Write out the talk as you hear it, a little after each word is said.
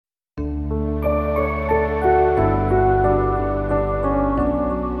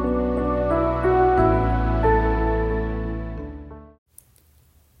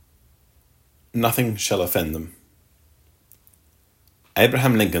nothing shall offend them.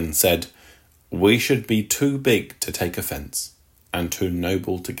 Abraham Lincoln said, "We should be too big to take offence, and too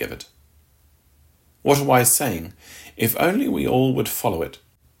noble to give it." What a wise saying, if only we all would follow it.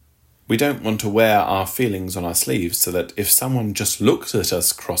 We don't want to wear our feelings on our sleeves so that if someone just looks at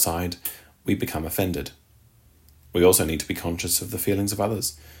us cross-eyed, we become offended. We also need to be conscious of the feelings of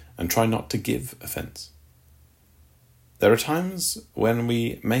others and try not to give offence. There are times when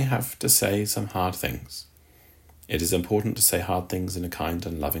we may have to say some hard things. It is important to say hard things in a kind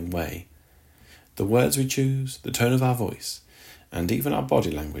and loving way. The words we choose, the tone of our voice, and even our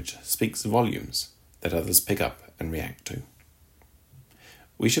body language speaks volumes that others pick up and react to.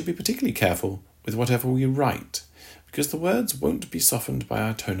 We should be particularly careful with whatever we write, because the words won't be softened by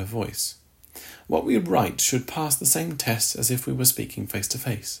our tone of voice. What we write should pass the same test as if we were speaking face to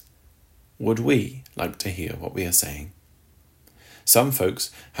face. Would we like to hear what we are saying? Some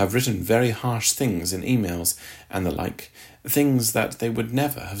folks have written very harsh things in emails and the like, things that they would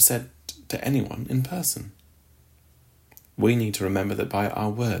never have said to anyone in person. We need to remember that by our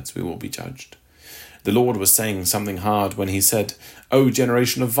words we will be judged. The Lord was saying something hard when he said, "O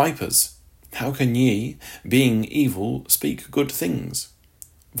generation of vipers, how can ye, being evil, speak good things?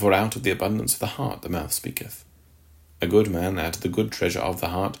 For out of the abundance of the heart the mouth speaketh. A good man out of the good treasure of the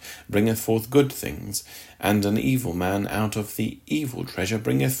heart bringeth forth good things, and an evil man out of the evil treasure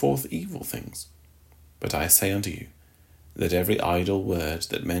bringeth forth evil things. But I say unto you, that every idle word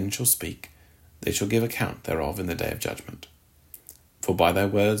that men shall speak, they shall give account thereof in the day of judgment. For by thy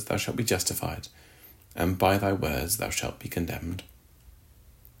words thou shalt be justified, and by thy words thou shalt be condemned."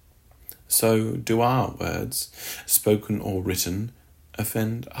 So do our words, spoken or written,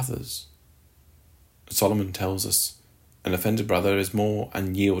 offend others? Solomon tells us, "An offended brother is more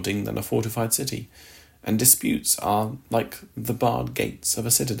unyielding than a fortified city, and disputes are like the barred gates of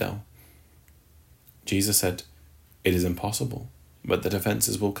a citadel." Jesus said, "It is impossible, but that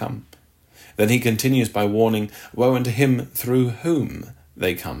offences will come." Then he continues by warning, "Woe unto him through whom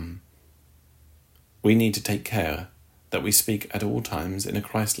they come." We need to take care that we speak at all times in a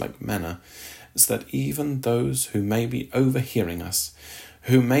Christ-like manner, so that even those who may be overhearing us,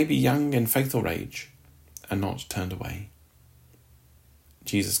 who may be young in faith or age, are not turned away.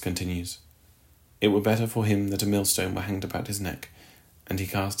 Jesus continues, "It were better for him that a millstone were hanged about his neck, and he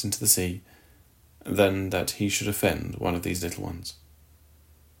cast into the sea, than that he should offend one of these little ones."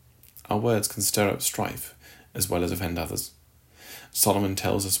 Our words can stir up strife as well as offend others. Solomon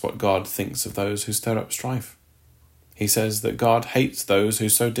tells us what God thinks of those who stir up strife. He says that God hates those who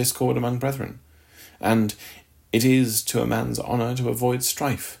sow discord among brethren, and it is to a man's honour to avoid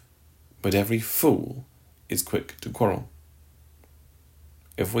strife, but every fool is quick to quarrel.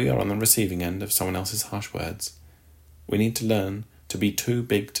 If we are on the receiving end of someone else's harsh words, we need to learn to be too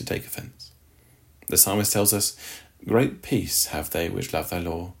big to take offence. The psalmist tells us, "Great peace have they which love thy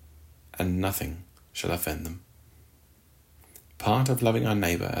law, and nothing shall offend them." Part of loving our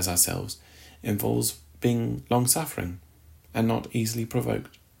neighbour as ourselves involves being long-suffering and not easily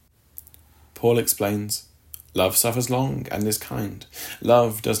provoked. Paul explains, "Love suffers long and is kind.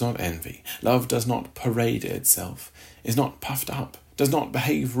 Love does not envy. Love does not parade itself, is not puffed up, does not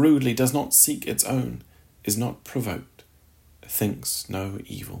behave rudely, does not seek its own, is not provoked, thinks no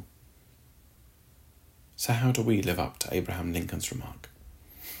evil." So how do we live up to Abraham Lincoln's remark?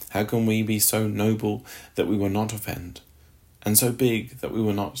 How can we be so noble that we will not offend, and so big that we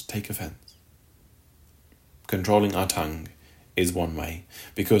will not take offence? Controlling our tongue is one way,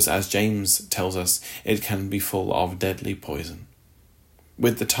 because as James tells us, it can be full of deadly poison.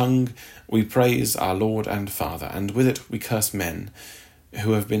 With the tongue we praise our Lord and Father, and with it we curse men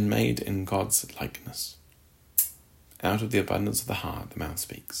who have been made in God's likeness. Out of the abundance of the heart the mouth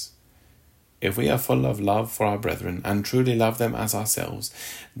speaks. If we are full of love for our brethren and truly love them as ourselves,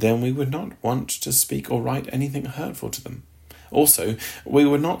 then we would not want to speak or write anything hurtful to them. Also, we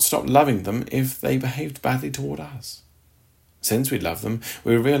would not stop loving them if they behaved badly toward us. Since we love them,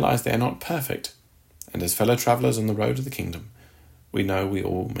 we realize they are not perfect, and as fellow travellers on the road to the kingdom, we know we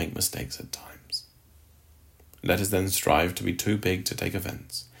all make mistakes at times. Let us then strive to be too big to take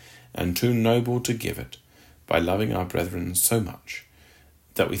offence, and too noble to give it, by loving our brethren so much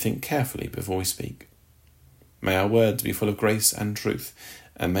that we think carefully before we speak. May our words be full of grace and truth,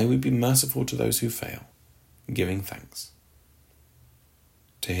 and may we be merciful to those who fail, giving thanks.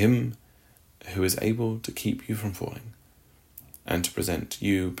 To him who is able to keep you from falling, and to present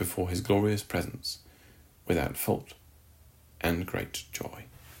you before his glorious presence without fault and great joy.